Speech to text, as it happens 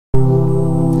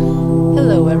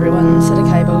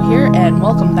and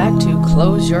welcome back to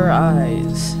Close Your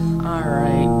Eyes.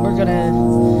 Alright, we're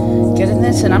gonna get in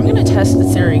this, and I'm gonna test the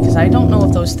theory, because I don't know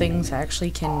if those things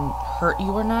actually can hurt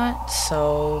you or not,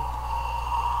 so...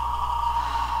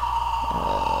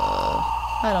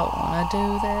 I don't want to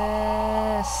do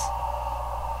this.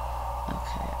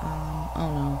 Okay, oh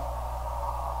no.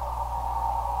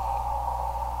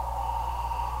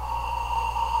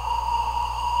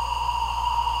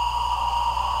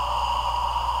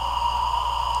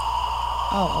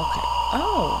 Oh, okay.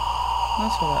 Oh,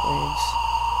 that's where that leads.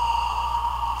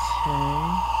 Okay.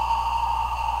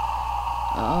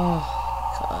 Oh,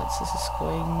 God, this is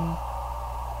going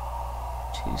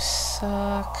to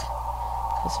suck,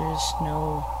 because there's no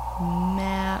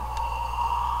map.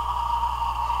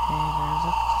 Okay, there's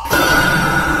a...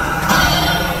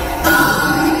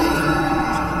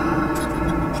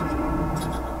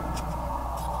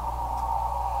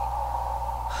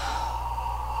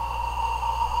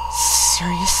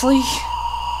 Seriously?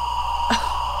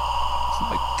 Oh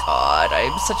my God,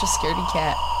 I'm such a scaredy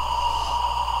cat.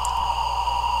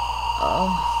 Oh.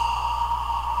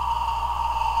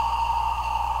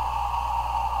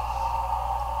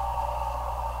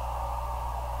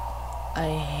 I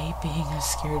hate being a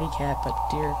scaredy cat, but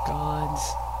dear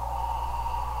gods.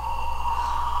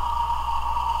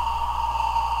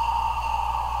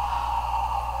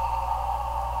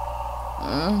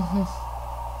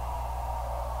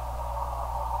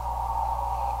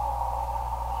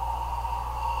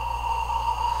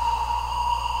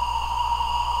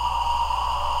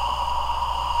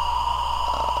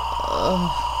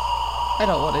 I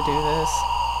don't want to do this.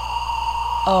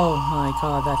 Oh my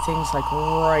God, that thing's like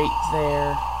right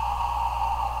there.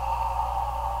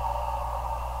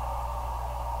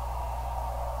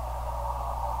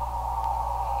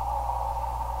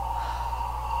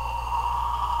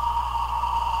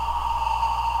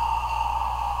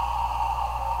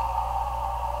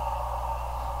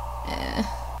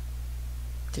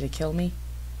 Did it kill me?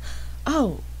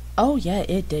 Oh yeah,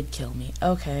 it did kill me.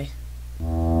 Okay.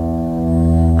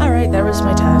 Alright, that was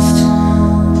my test.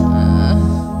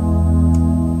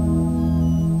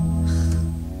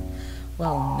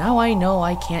 Well, now I know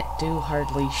I can't do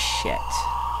hardly shit.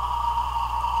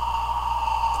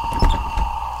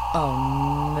 Oh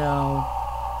no.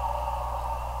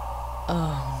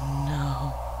 Oh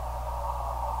no.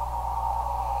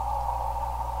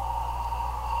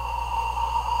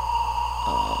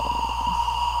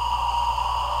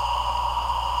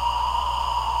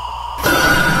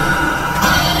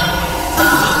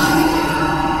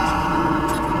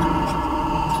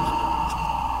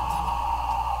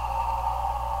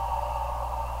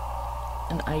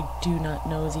 And I do not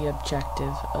know the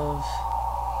objective of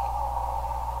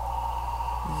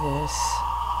this.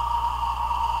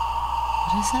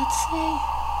 What does that say?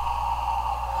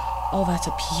 Oh, that's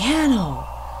a piano!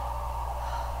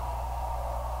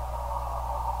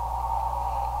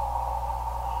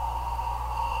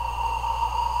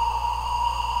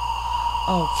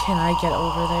 Oh, can I get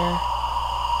over there?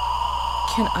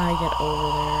 Can I get over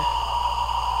there?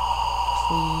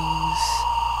 Please.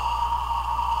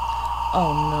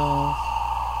 Oh no.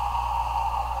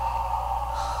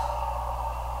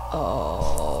 Oh.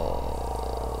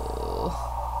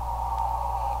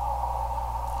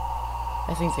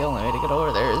 I think the only way to get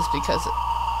over there is because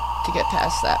to get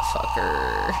past that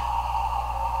fucker.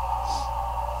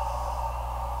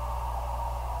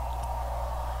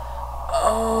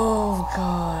 Oh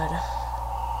God.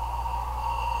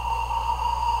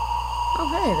 Oh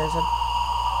hey, there's a...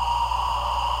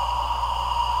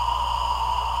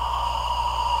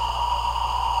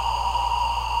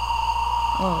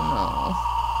 Oh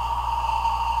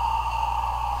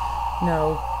no.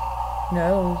 No.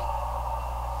 No.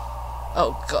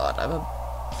 Oh God,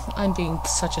 I'm being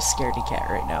such a scaredy cat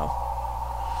right now.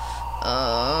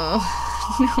 No.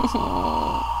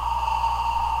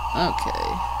 Okay.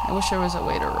 I wish there was a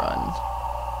way to run.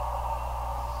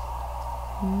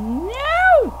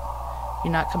 No!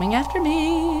 You're not coming after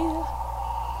me.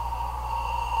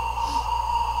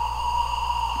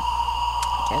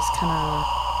 I guess kinda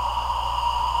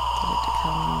get it to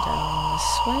come down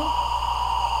this way.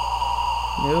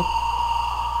 Nope.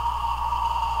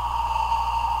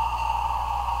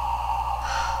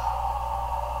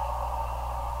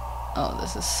 Oh,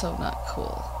 this is so not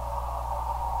cool.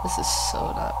 This is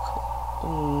so not cool.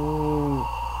 Ooh.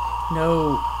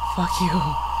 No. Fuck you.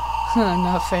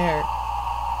 Not fair.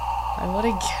 I want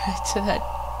to get to that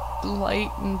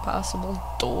light and possible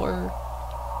door.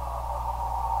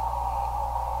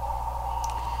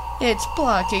 It's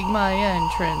blocking my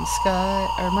entrance,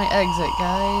 or my exit,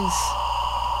 guys.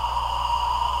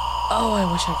 Oh, I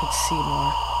wish I could see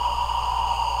more.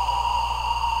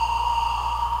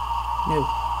 No.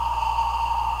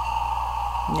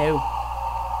 No.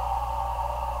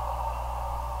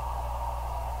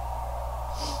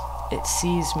 It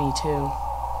sees me too.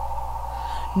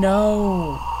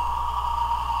 No.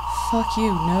 Fuck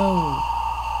you, no.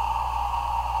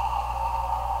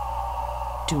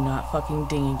 Do not fucking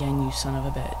ding again, you son of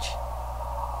a bitch.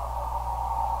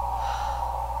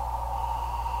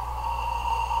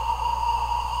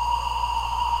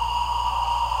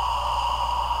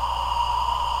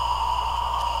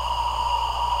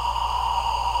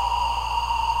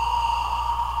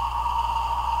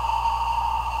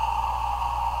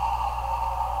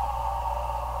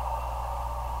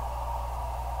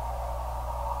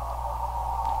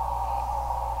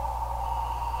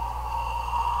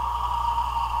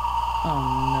 Oh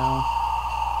no.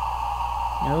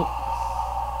 Nope.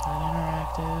 Not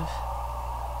interactive.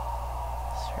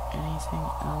 Is there anything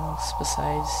else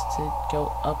besides to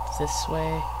go up this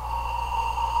way?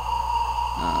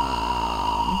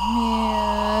 Oh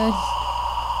man.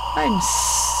 I'm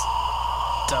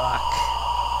stuck.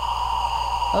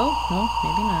 Oh, no,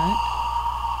 maybe not.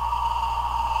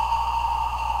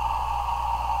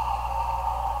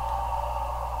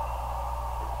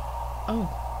 Oh.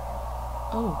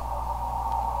 Oh.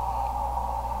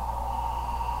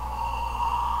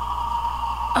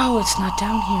 Oh, it's not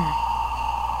down here.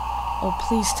 Oh,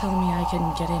 please tell me I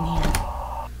can get in here.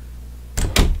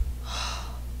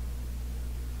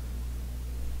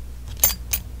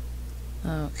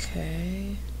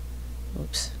 Okay.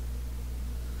 Oops.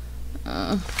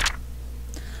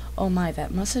 Oh my,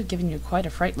 that must have given you quite a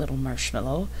fright, little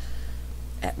marshmallow.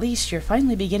 At least you're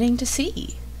finally beginning to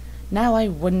see. Now I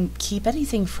wouldn't keep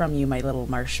anything from you, my little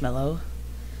marshmallow.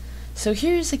 So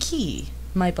here's a key,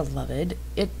 my beloved.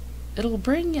 It'll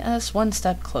bring us one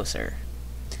step closer.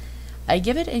 I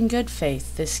give it in good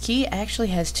faith. This key actually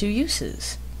has two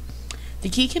uses. The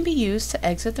key can be used to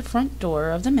exit the front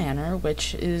door of the manor,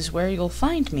 which is where you'll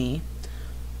find me,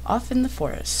 off in the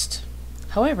forest.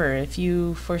 However, if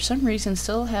you for some reason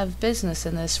still have business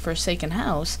in this forsaken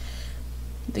house,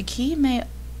 the key may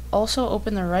also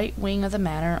open the right wing of the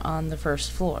manor on the first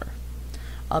floor.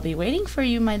 I'll be waiting for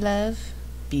you, my love.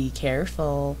 Be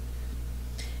careful.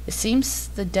 It seems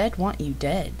the dead want you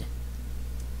dead.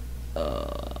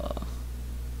 Oh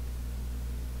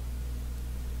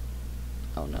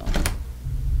no.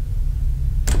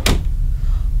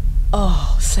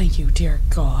 Oh, thank you, dear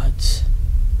gods.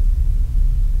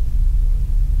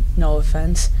 No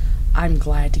offense, I'm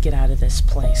glad to get out of this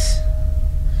place.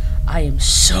 I am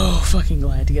so fucking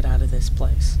glad to get out of this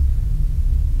place.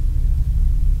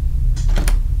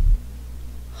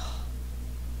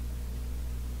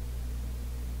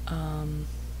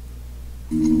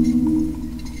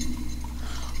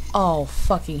 Oh,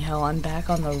 fucking hell, I'm back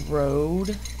on the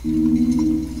road.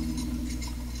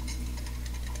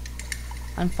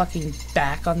 I'm fucking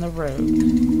back on the road.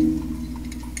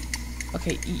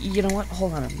 Okay, you know what?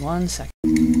 Hold on 1 second.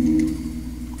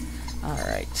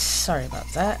 Alright, sorry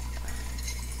about that.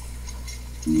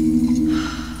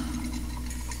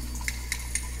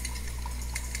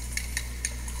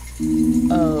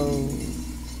 Oh.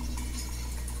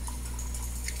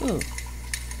 Ooh.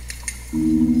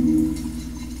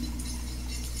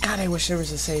 God, I wish there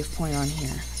was a save point on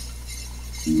here.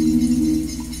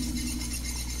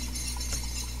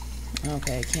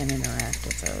 Okay, I can't interact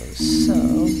with those, so...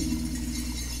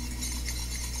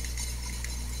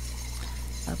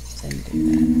 Up, then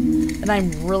do that. And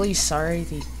I'm really sorry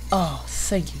the... Oh,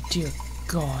 thank you, dear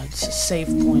gods. Save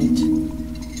point.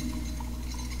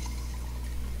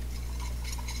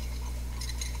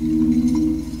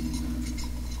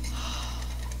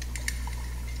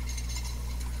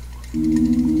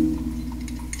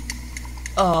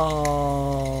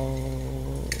 Oh,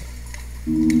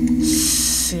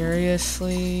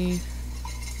 seriously?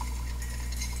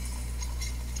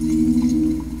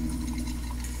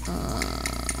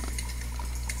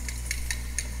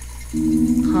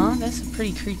 Huh? That's a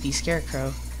pretty creepy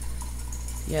scarecrow.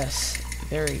 Yes,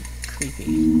 very creepy.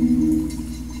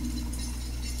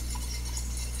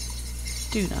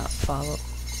 Do not follow.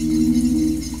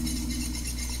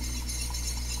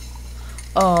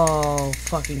 Oh,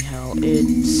 fucking hell.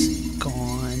 It's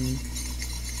gone.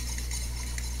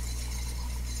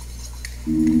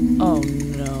 Oh,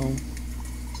 no.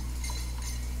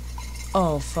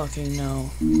 Oh, fucking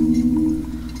no.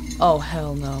 Oh,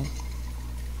 hell no.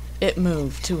 It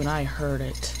moved, too, and I heard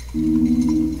it.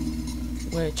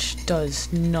 Which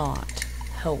does not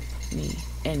help me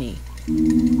any.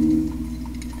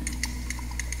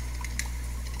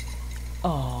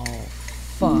 Oh,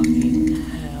 fucking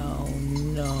hell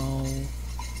no.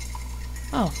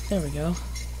 Oh, there we go.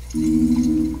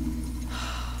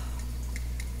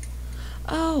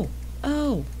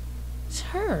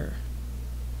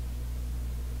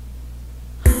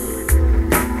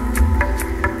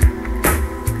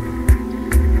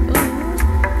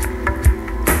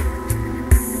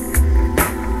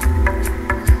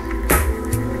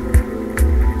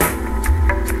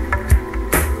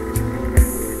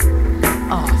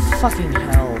 fucking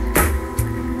hell.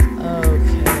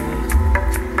 Okay.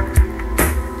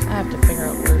 I have to figure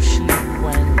out where she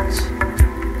went.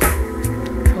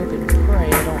 Hope and pray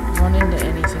I don't run into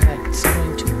anything that's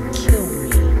going to kill me.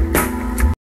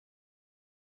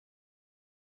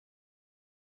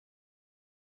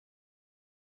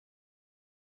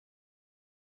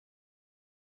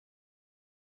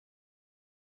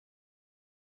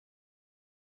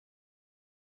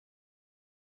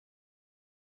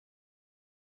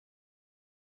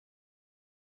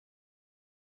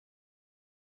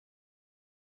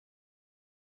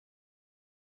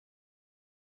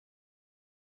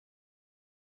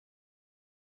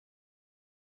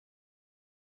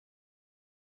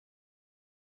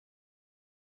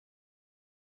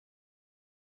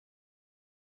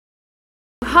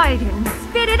 Hiding!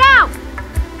 Spit it out!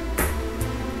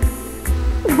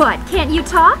 What, can't you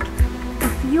talk?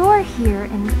 If you're here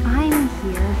and I'm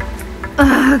here...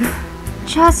 Ugh,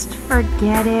 just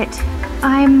forget it.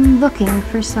 I'm looking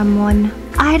for someone.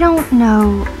 I don't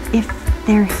know if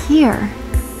they're here.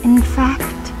 In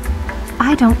fact,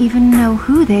 I don't even know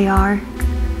who they are.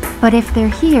 But if they're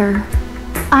here,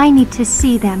 I need to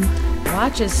see them.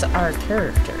 Watch is our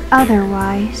character.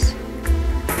 Otherwise...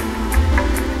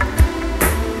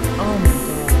 Oh my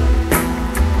god.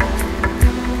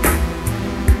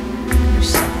 You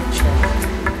suck, chick.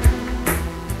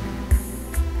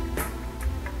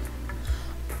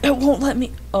 It won't let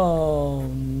me. Oh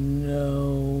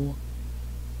no.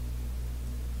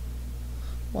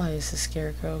 Why is the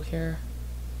scarecrow here?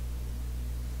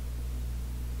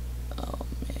 Oh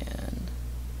man.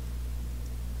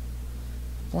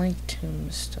 Blank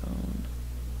tombstone.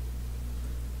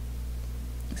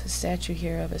 There's a statue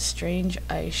here of a strange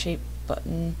eye-shaped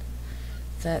button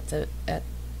at the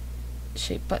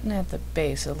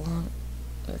base, along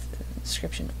with the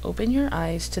inscription: "Open your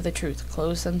eyes to the truth,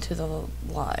 close them to the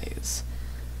lies."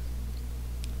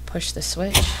 Push the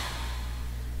switch.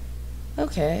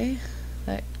 Okay,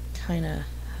 that kind of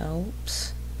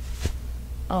helps.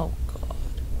 Oh god.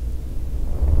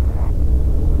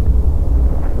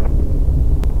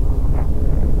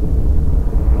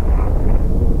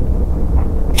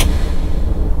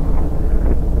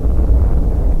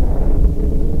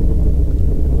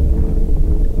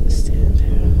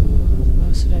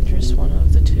 One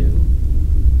of the two.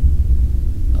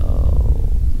 Oh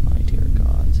my dear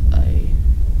god. I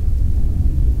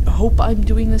hope I'm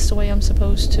doing this the way I'm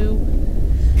supposed to.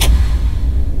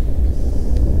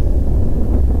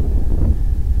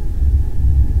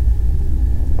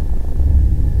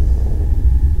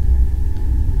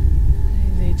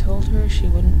 They told her she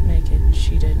wouldn't make it.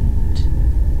 She didn't.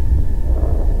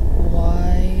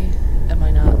 Why am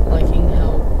I not liking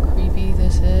how creepy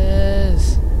this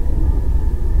is?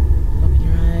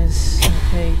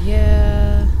 Okay,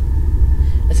 yeah.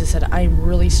 As I said, I'm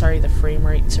really sorry the frame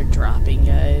rates are dropping,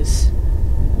 guys.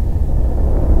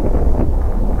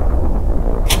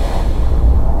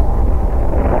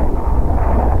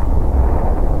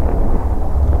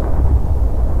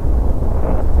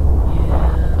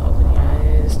 Yeah, open your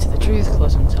eyes to the truth,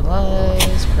 close them to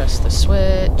lies, press the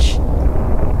switch.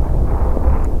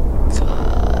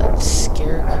 God,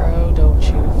 scarecrow, don't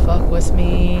you fuck with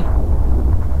me.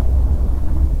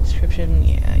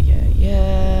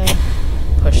 Yeah.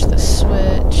 Push the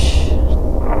switch.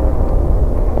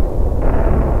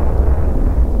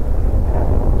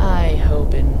 I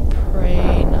hope and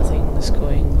pray nothing's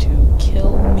going to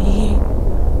kill me.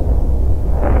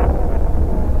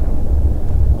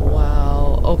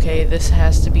 Wow. Okay, this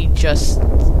has to be just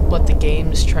what the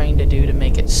game's trying to do to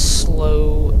make it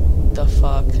slow the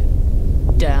fuck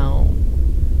down.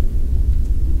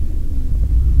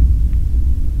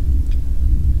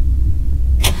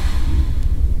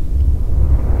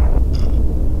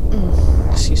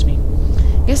 Excuse me.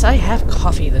 I guess I have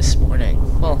coffee this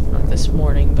morning. Well, not this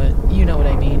morning, but you know what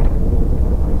I mean.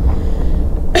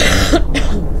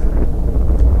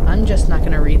 I'm just not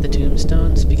gonna read the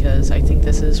tombstones because I think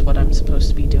this is what I'm supposed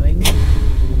to be doing.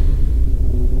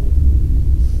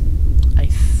 I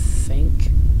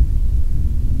think.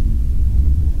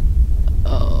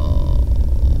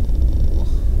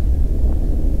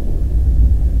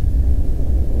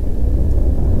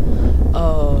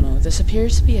 Oh no, this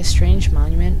appears to be a strange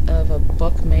monument of a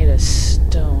book made of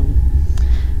stone.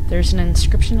 There's an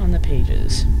inscription on the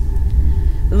pages.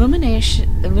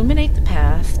 Illuminate the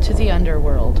path to the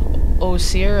underworld, O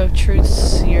seer of truth,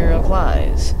 seer of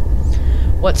lies.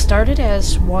 What started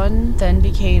as one then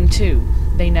became two.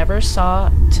 They never saw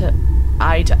to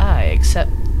eye,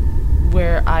 except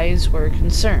where eyes were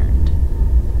concerned.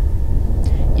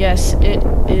 Yes, it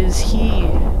is he.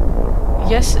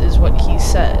 Yes, is what he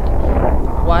said.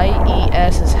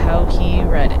 YES is how he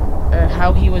read it, or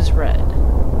how he was read.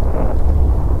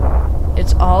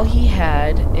 It's all he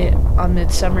had a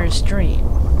midsummer's dream.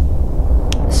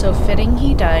 So fitting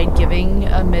he died giving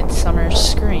a midsummer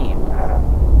scream.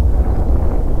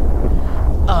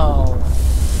 Oh,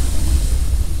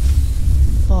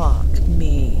 fuck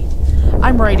me.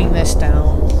 I'm writing this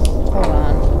down. Hold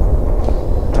on.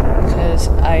 Because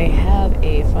I have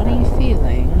a funny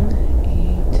feeling.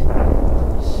 8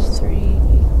 plus 3,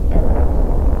 or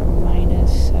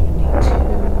minus 72.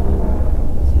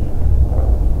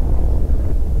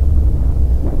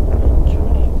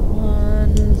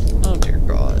 Oh dear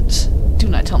gods. Do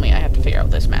not tell me I have to figure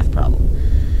out this math problem.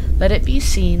 Let it be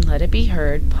seen, let it be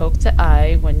heard, poke the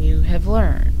eye when you have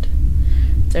learned.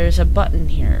 There's a button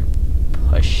here.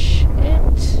 Push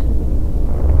it.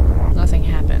 Nothing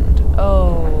happened.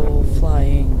 Oh,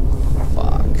 flying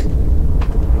fuck.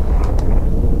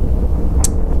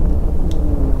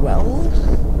 Well,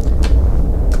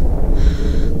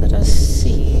 let us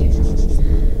see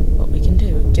what we can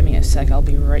do. Give me a sec, I'll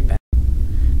be right back.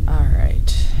 Alright.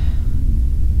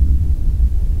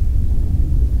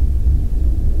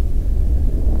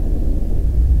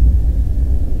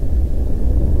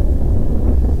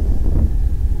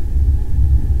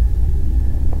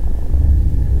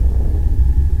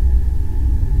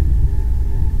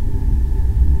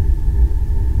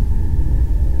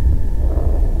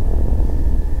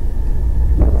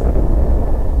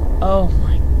 Oh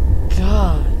my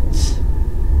god.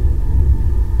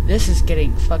 This is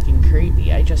getting fucking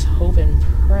creepy. I just hope and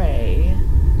pray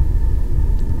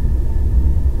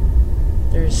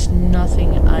there's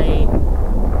nothing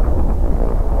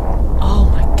Oh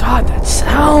my god, that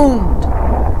sound!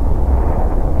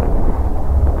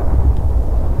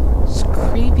 It's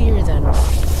creepier than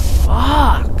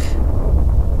fuck.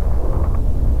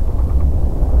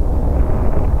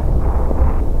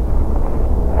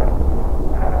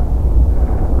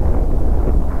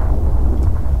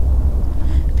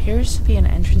 Appears to be an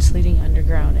entrance leading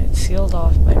underground. It's sealed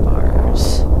off by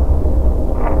bars.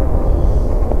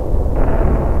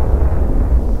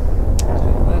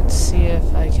 Let's see if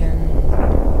I can...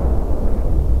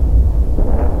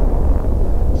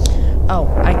 Oh,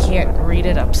 I can't read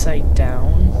it upside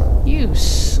down. You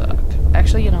suck.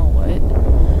 Actually, you know what?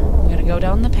 I'm gonna go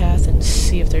down the path and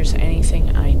see if there's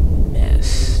anything I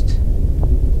missed.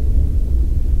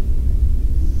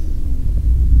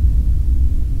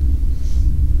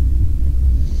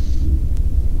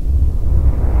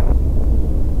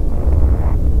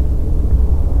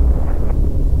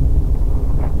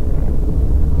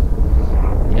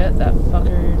 That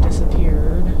fucker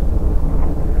disappeared.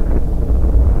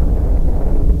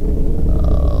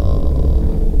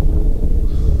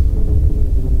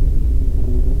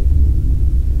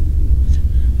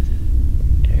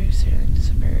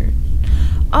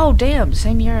 Oh, damn,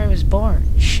 same year I was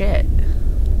born. Shit.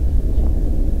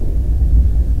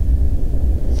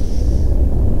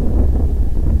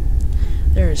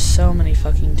 There are so many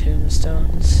fucking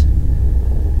tombstones.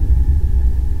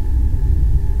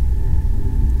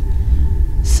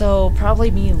 So,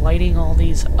 probably me lighting all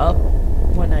these up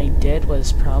when I did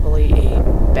was probably a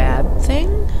bad thing.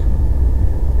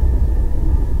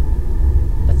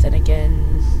 But then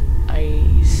again, I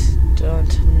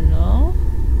don't know.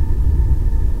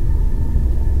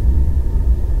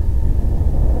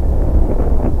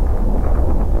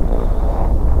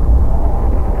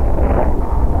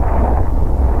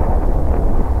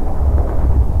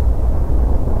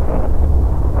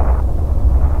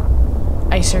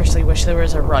 I seriously wish there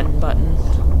was a run button.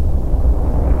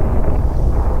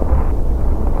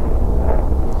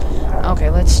 Okay,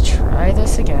 let's try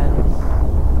this again.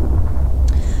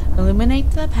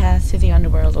 Illuminate the path to the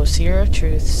underworld, O seer of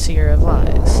truth, seer of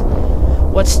lies.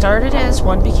 What started as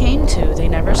one became two, they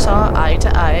never saw eye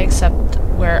to eye except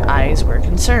where eyes were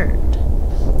concerned.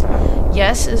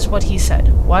 Yes is what he said.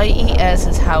 YES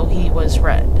is how he was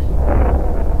read.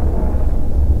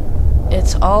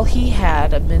 It's all he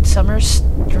had, a midsummer's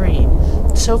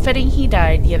dream. So fitting he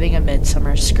died, giving a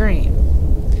midsummer scream.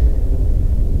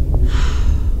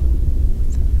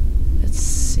 Let's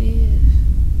see.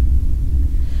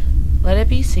 Let it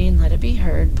be seen, let it be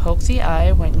heard. Poke the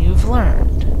eye when you've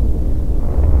learned.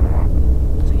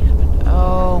 Nothing happened.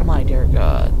 Oh my dear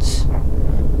gods. Poke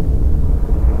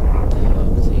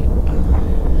the eye.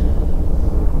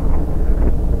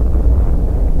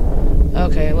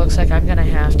 Okay, looks like I'm gonna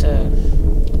have to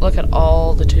look at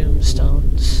all the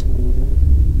tombstones.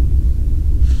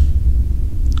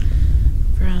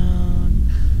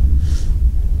 Brown.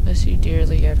 Miss you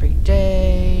dearly every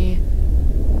day.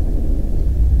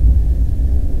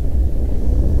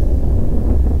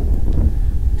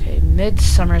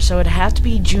 midsummer, so it'd have to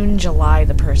be June, July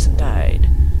the person died.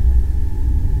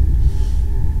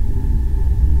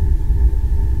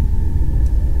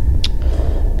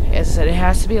 Okay, as I said, it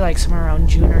has to be like somewhere around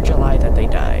June or July that they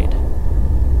died.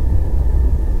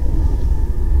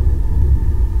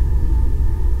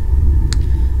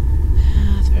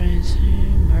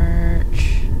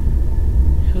 Merch.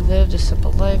 Who lived a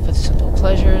simple life with simple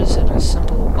pleasures and a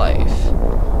simple life.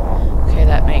 Okay,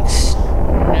 that makes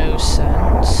no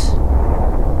sense.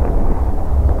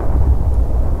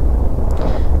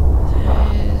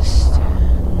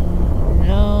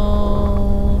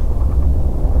 No.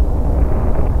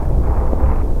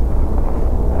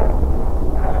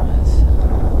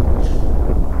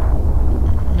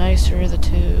 Nicer of the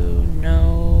two,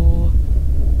 no.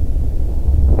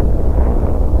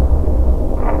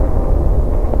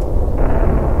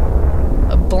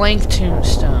 A blank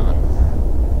tombstone.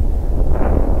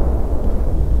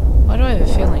 Why do I have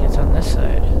a feeling it's on this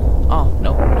side? Oh,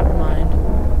 nope, never mind.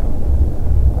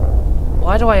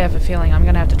 Why do I have a feeling I'm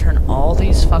gonna have to turn all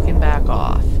these fucking back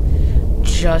off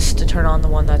just to turn on the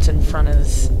one that's in front of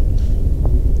this?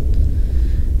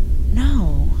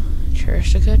 No.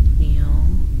 Cherish a good meal.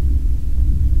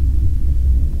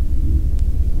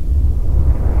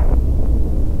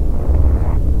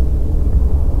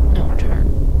 No, turn.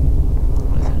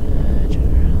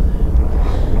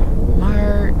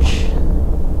 March.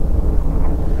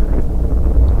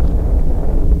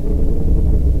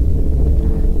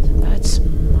 That's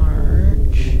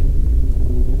March.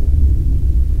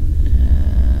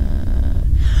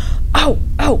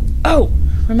 Oh!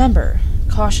 Remember,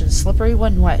 caution, slippery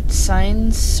when wet.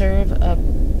 Signs serve a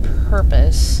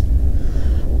purpose.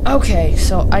 Okay,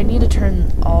 so I need to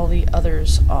turn all the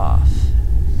others off.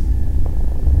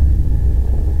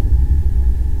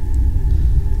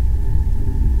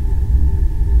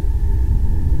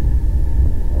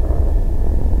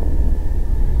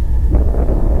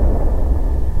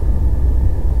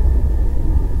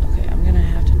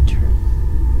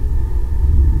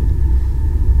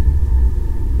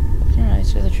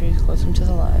 To the truth, close them to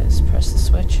the lies. Press the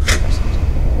switch, press it.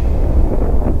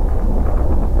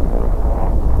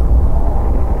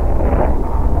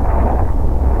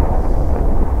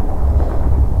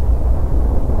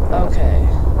 Okay.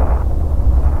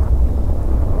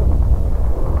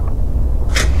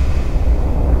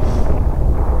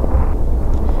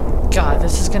 God,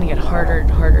 this is gonna get harder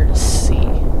and harder to see.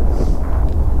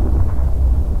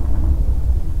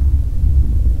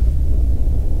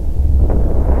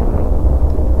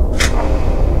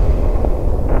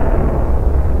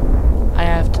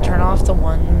 The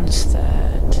ones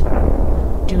that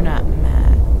do not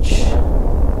match.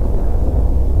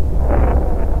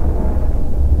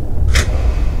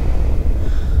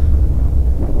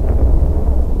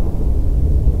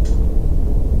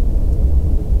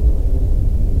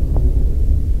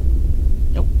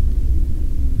 Nope.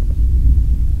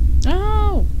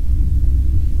 No!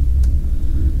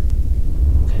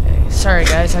 Okay, sorry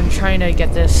guys, I'm trying to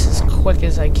get this as quick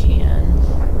as I can.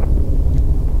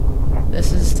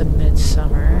 This is the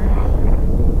midsummer.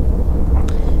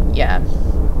 Yeah.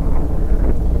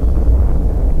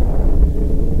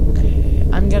 Okay,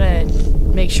 I'm gonna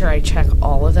make sure I check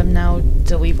all of them now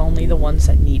to leave only the ones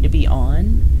that need to be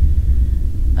on.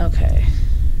 Okay.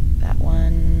 That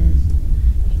one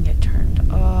can get turned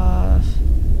off.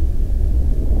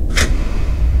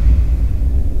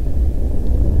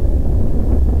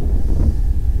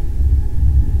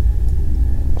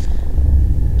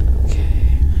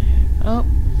 Oh.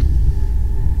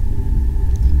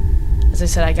 As I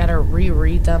said, I gotta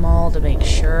reread them all to make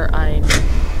sure I'm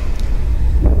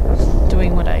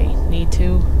doing what I need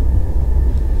to.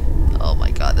 Oh my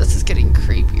god, this is getting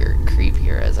creepier and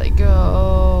creepier as I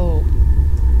go.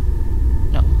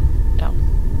 No, down.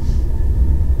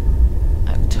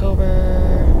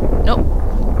 October. Nope.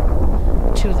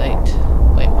 Too late.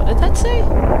 Wait, what did that say?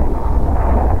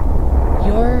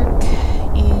 York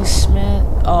E. Smith.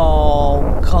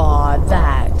 Oh god,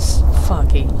 that's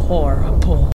fucking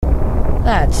horrible.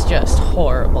 That's just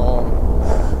horrible.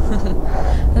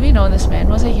 Let me know this man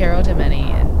was a hero to many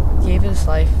and gave his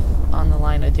life on the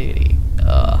line of duty.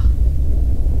 Ugh.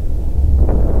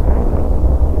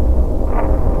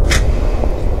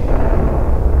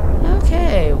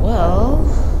 Okay, well,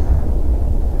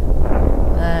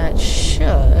 that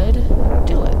should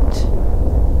do it.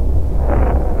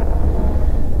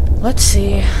 Let's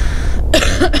see.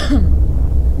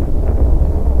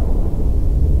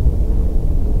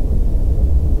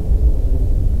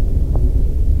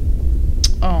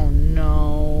 Oh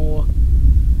no.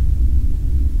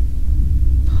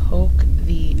 Poke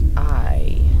the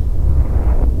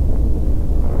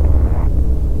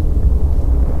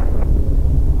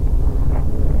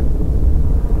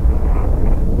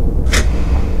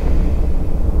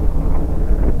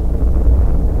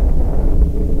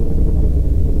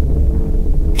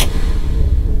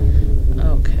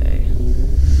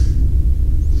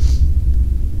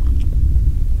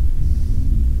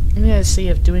to see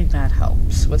if doing that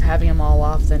helps, with having them all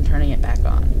off, then turning it back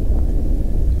on.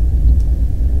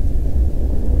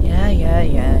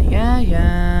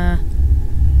 Yeah.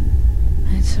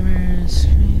 Midsummer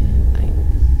Scream.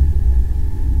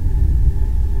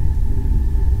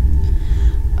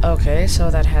 Okay, so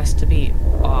that has to be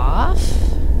off?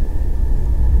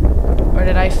 Or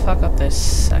did I fuck up this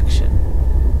section?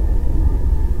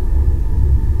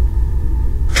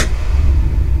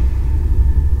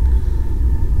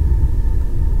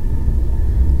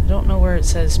 I don't know where it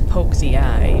says poke the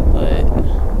eye, but...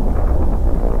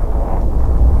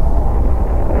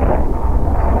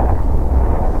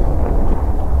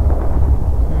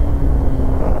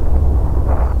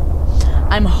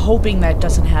 I'm hoping that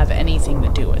doesn't have anything to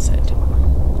do with it.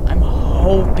 I'm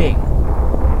hoping.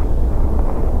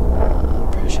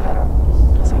 Pressure.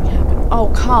 Nothing happened. Oh,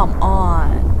 come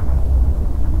on.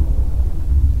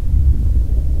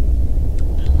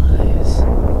 Lies.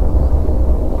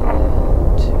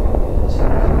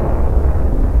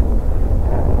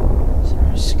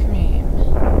 Summer Scream.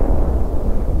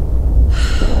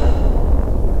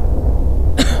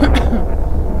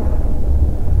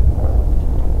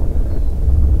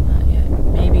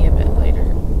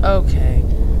 Okay.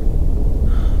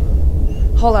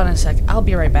 Hold on a sec. I'll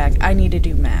be right back. I need to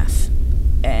do math.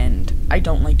 And I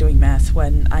don't like doing math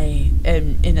when I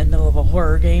am in the middle of a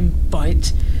horror game,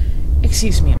 but...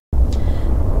 Excuse me.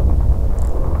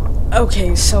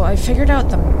 Okay, so I figured out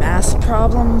the math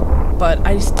problem, but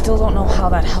I still don't know how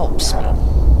that helps me.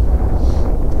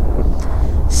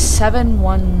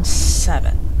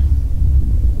 717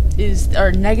 is,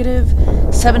 or negative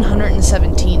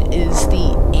 717 is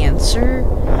the answer,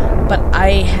 but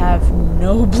I have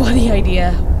no bloody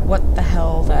idea what the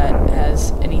hell that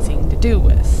has anything to do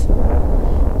with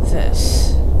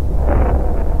this.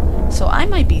 So I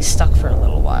might be stuck for a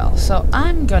little while, so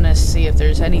I'm gonna see if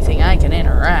there's anything I can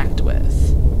interact with.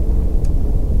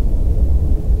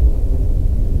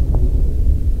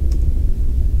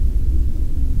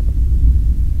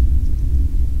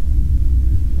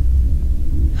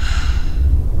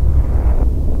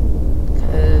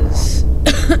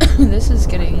 This is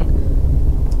getting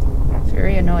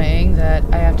very annoying that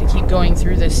I have to keep going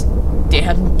through this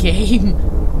damn game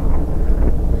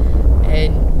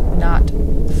and not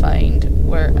find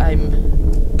where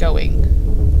I'm going.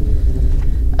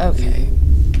 Okay.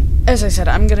 As I said,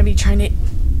 I'm gonna be trying to...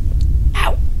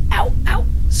 Ow!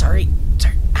 Sorry.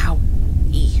 Ow.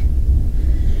 E.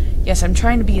 Yes, I'm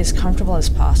trying to be as comfortable as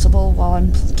possible while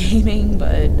I'm gaming,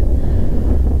 but...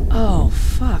 Oh,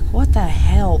 fuck. What the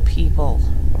hell, people?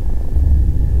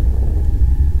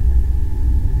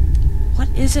 What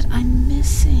is it I'm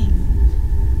missing?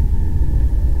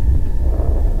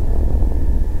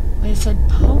 Wait, it said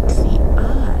poke the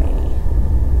eye.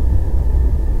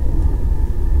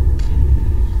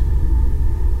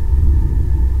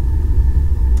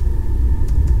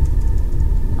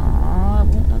 Aw, it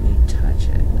won't let me touch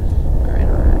it or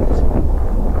interact.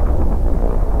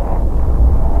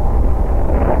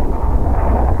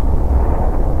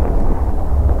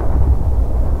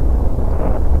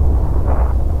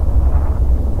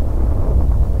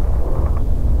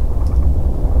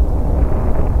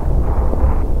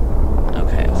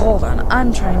 Hold on,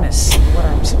 I'm trying to see what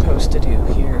I'm supposed to do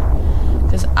here,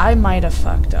 because I might have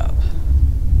fucked up,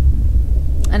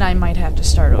 and I might have to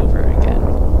start over again.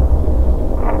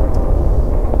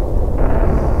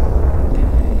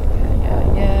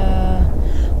 Okay, yeah.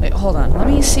 Wait, hold on, let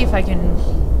me see if I can...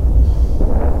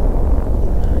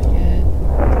 Not yet.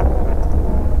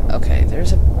 Okay,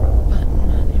 there's a button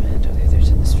monument. Okay, there's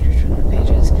in the spiritual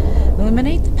pages.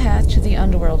 Illuminate the path to the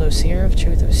underworld, O seer of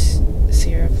truth, O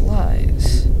seer of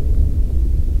lies.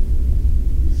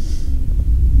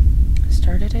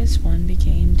 Started as one,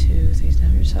 became two. These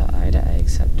never saw eye to eye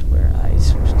except where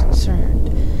eyes were concerned.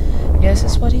 Yes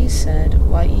is what he said.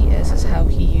 Y-E-S is how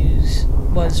he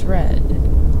was read.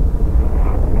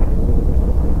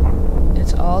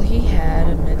 It's all he had,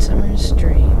 a midsummer's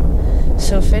dream.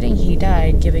 So fitting he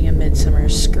died, giving a midsummer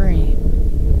scream.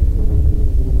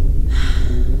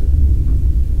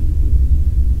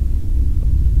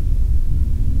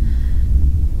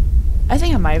 I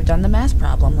think I might have done the math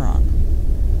problem wrong.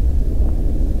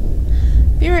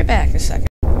 Be right back a second.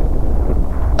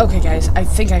 Okay guys, I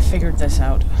think I figured this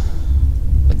out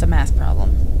with the math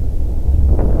problem.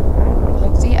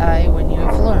 Poke the eye when you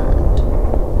have learned.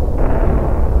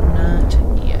 Not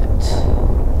yet.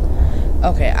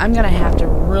 Okay, I'm gonna have to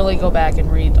really go back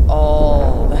and read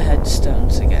all the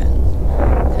headstones again.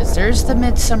 Because there's the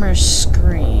Midsummer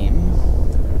Scream.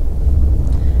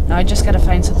 Now I just gotta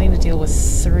find something to deal with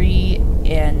 3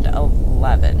 and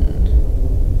 11.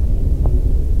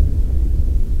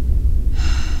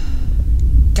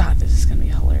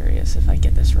 this if I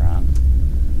get this wrong.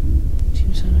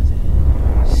 Tombstone of the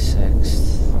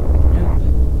 6th. Nope.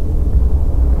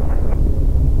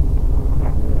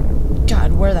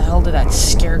 God, where the hell did that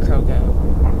scarecrow go?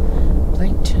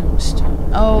 Blank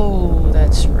tombstone. Oh,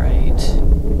 that's right.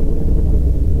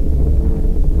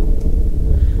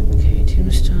 Okay,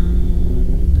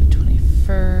 tombstone, the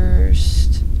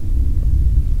 21st.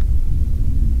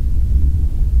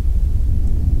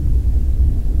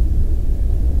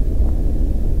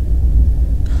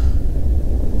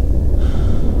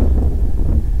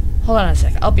 Hold on a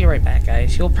sec. I'll be right back,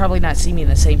 guys. You'll probably not see me in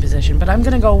the same position, but I'm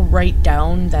gonna go write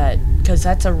down that, because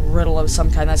that's a riddle of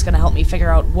some kind that's gonna help me figure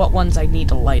out what ones I need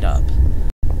to light up.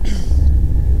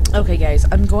 Okay, guys.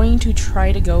 I'm going to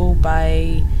try to go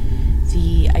by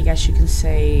the, I guess you can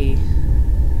say,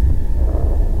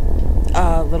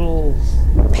 little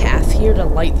path here to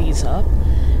light these up.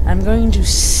 I'm going to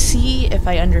see if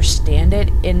I understand it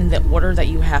in the order that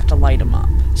you have to light them up.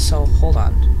 So, hold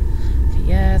on.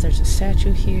 Yeah, there's a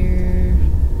statue here.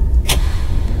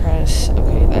 Press.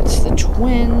 Okay, that's the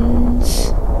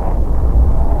twins.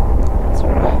 That's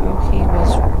how he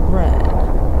was read.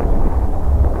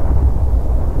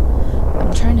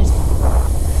 I'm trying to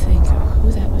think of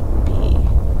who that would be.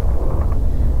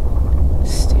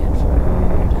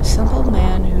 Stanford. A simple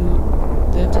man who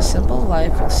lived a simple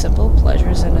life with simple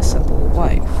pleasures and a simple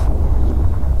wife.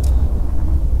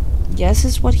 Yes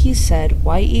is what he said.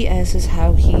 Y-E-S is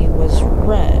how he was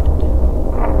read.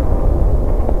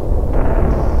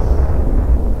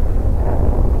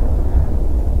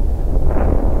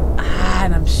 Ah,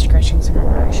 and I'm scratching some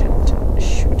remember I shouldn't.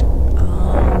 Shoot.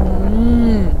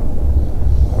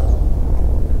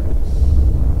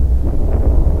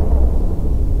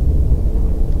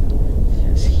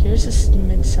 Yes, here's a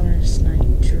Midsummer's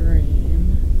Night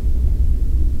Dream.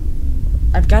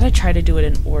 I've got to try to do it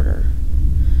in order.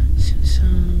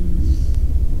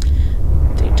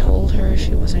 They told her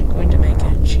she wasn't going to make it,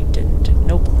 and she didn't.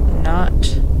 Nope, not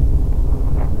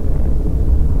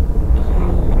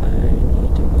who I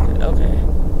need to look at. Okay.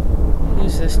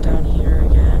 Who's this down here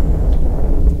again?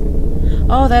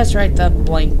 Oh, that's right, the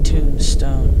blank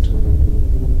tombstone.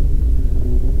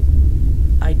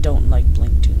 I don't like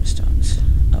blank tombstones.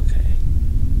 Okay.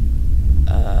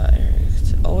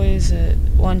 It's always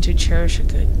one to cherish a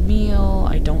good meal.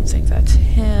 I don't think that's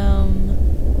him.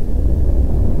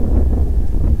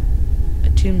 A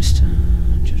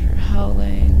tombstone, Judger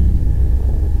howling.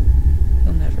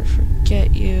 He'll never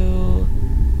forget you.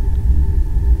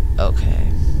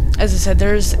 Okay. As I said,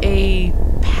 there's a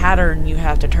pattern you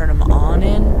have to turn them on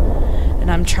in,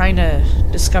 and I'm trying to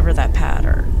discover that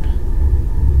pattern.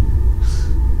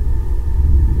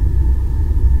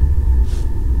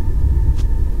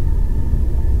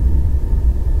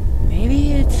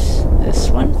 Maybe it's this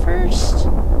one first?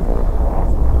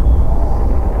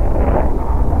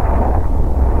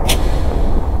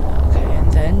 Okay,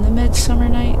 and then the Midsummer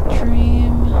Night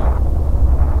Dream.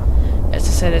 As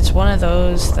I said, it's one of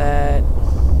those that...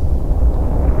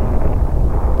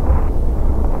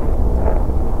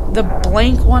 The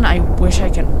blank one I wish I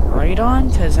can write on,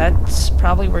 because that's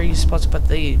probably where you're supposed to put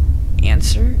the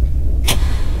answer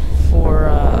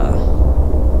for,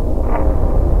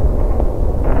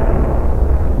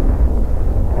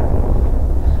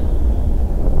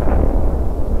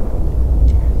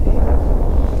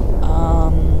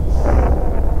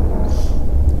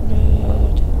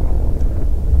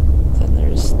 then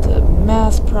there's the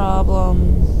math problem,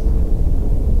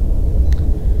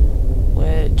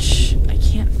 which I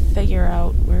can't figure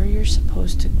out where you're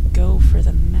supposed to go for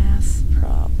the math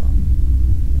problem.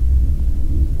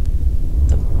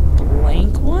 The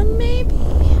blank one, maybe?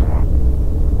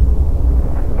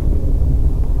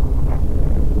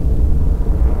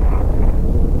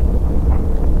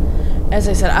 As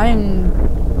I said,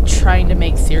 I'm trying to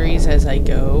make theories as I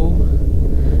go.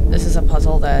 This is a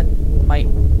puzzle that might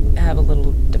have a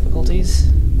little difficulties.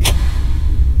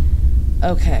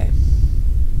 Okay.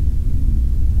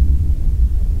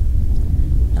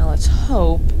 Now let's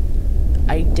hope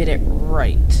I did it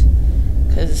right.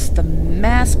 Because the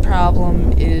math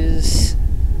problem is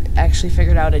actually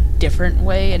figured out a different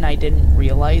way and I didn't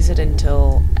realize it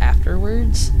until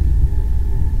afterwards.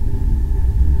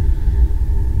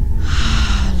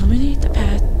 Illuminate the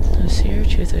path of Seer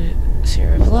to the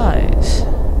Seer of Lies.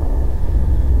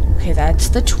 Okay, that's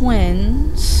the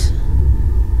twins.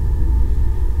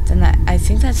 Then that, I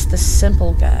think that's the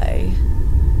simple guy.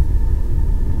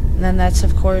 And then that's,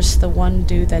 of course, the one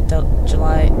dude that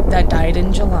died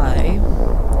in July.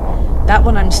 That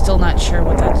one I'm still not sure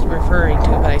what that's referring to,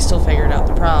 but I still figured out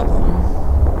the problem.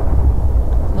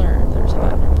 Learn. There's a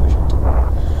button to push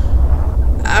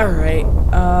it. Alright,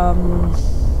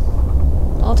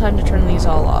 all time to turn these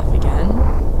all off again.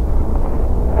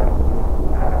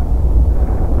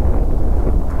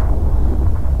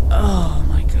 Oh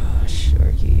my gosh,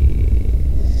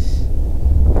 Orgies.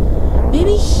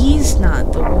 Maybe he's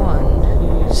not the one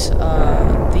who's,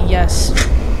 the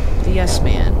yes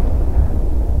man.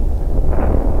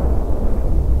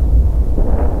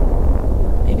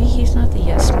 Maybe he's not the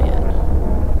yes man.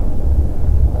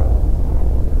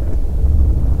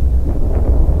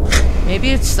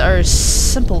 Maybe it's our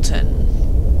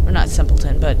simpleton. Or not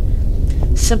simpleton, but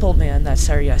simple man that's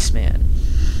our yes man.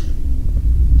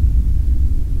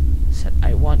 Said,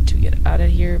 I want to get out of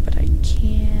here, but I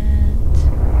can't.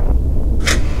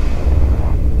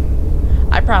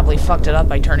 I probably fucked it up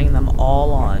by turning them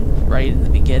all on right in the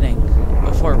beginning,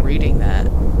 before reading that.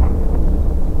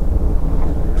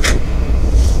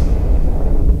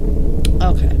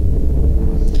 Okay.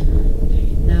 Okay,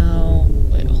 now...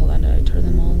 Wait, hold on, did I turn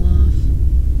them all off?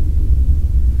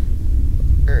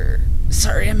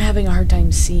 Sorry, I'm having a hard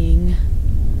time seeing.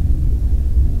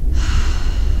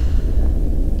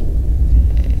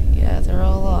 Okay, yeah, they're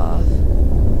all off.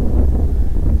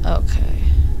 Okay.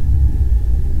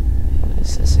 Who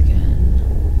is this again?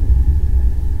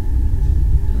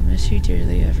 I'll miss you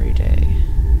dearly every day.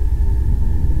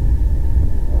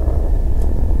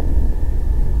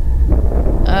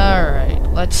 Alright,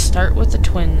 let's start with the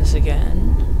twins again.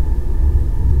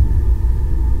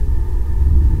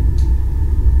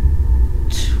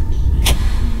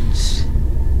 Twins.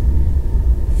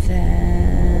 Then...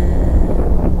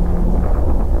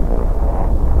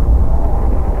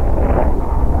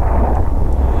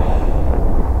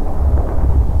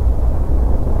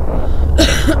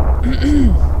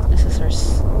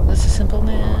 This is Simple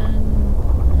Man.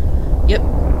 Yep.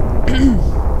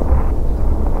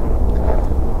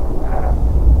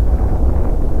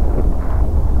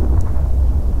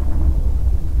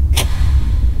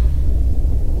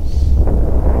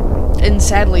 And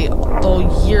sadly,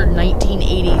 the year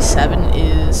 1987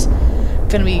 is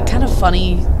gonna be kind of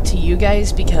funny to you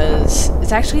guys because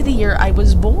it's actually the year I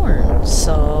was born.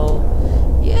 So,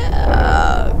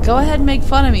 yeah, go ahead and make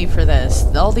fun of me for this.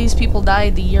 All these people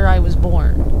died the year I was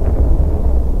born.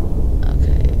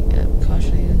 Okay, yep,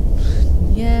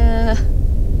 caution. Yeah.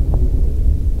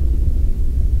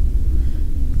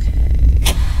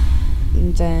 Okay.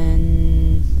 And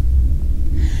then...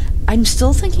 I'm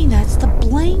still thinking that's the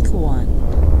blank one.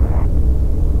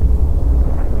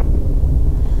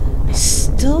 I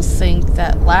still think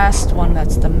that last one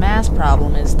that's the math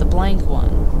problem is the blank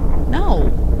one. No.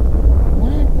 I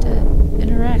wanted to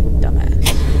interact, dumbass.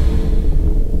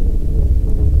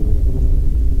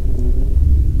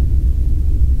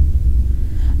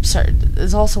 I'm sorry,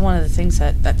 there's also one of the things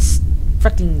that's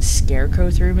frickin'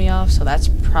 Scarecrow threw me off, so that's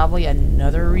probably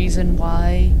another reason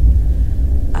why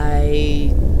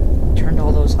I turned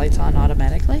all those lights on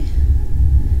automatically.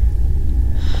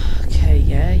 Okay,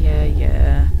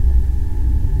 yeah.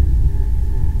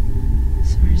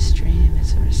 Summer stream and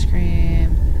summer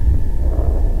scream.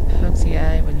 Poke the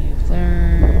eye when you've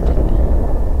learned.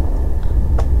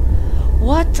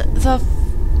 What the f...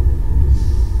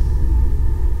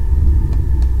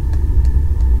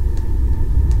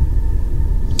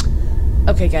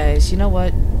 Okay guys, you know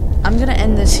what? I'm gonna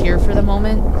end this here for the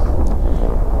moment.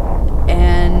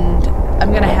 And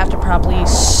I'm gonna have to probably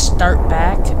start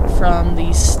back from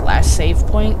the last save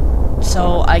point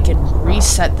so I can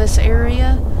reset this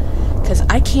area, because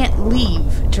I can't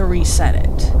leave to reset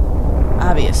it,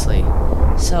 obviously.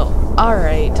 So,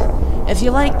 alright, if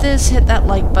you like this, hit that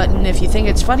like button. If you think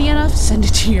it's funny enough, send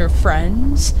it to your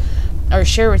friends, or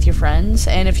share with your friends,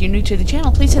 and if you're new to the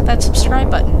channel, please hit that subscribe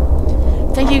button.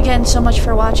 Thank you again so much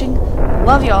for watching.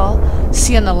 Love y'all.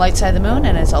 See you on the light side of the moon,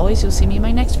 and as always, you'll see me in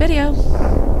my next video.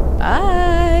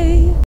 Bye!